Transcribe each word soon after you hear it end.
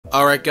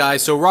Alright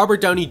guys, so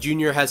Robert Downey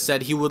Jr. has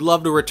said he would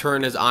love to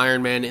return as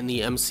Iron Man in the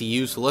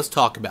MCU, so let's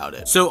talk about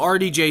it. So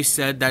RDJ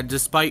said that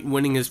despite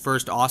winning his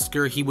first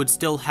Oscar, he would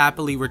still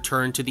happily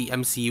return to the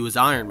MCU as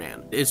Iron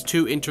Man. It's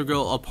too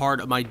integral a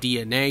part of my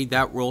DNA,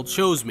 that role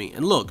chose me.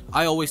 And look,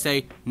 I always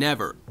say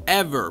never,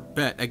 ever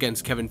bet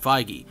against Kevin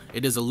Feige.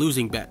 It is a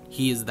losing bet.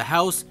 He is the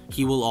house,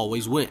 he will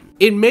always win.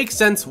 It makes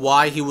sense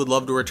why he would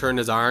love to return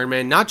as Iron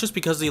Man, not just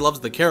because he loves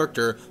the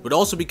character, but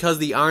also because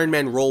the Iron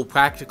Man role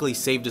practically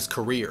saved his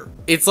career.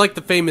 It's like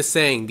the famous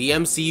saying, the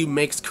MCU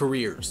makes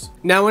careers.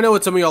 Now I know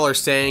what some of y'all are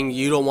saying,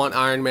 you don't want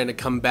Iron Man to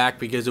come back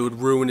because it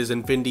would ruin his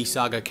Infinity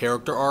Saga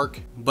character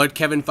arc, but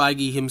Kevin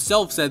Feige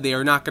himself said they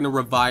are not going to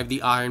revive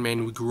the Iron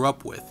Man we grew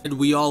up with. And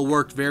we all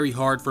worked very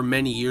hard for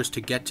many years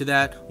to get to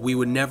that, we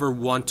would never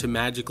want to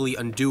magically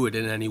undo it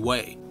in any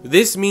way.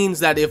 This means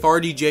that if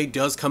RDJ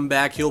does come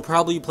back, he'll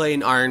probably play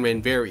an Iron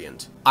Man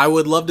variant. I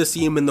would love to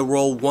see him in the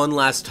role one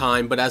last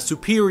time, but as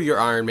Superior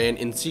Iron Man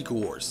in Secret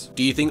Wars.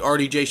 Do you think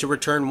RDJ should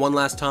return one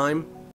last time?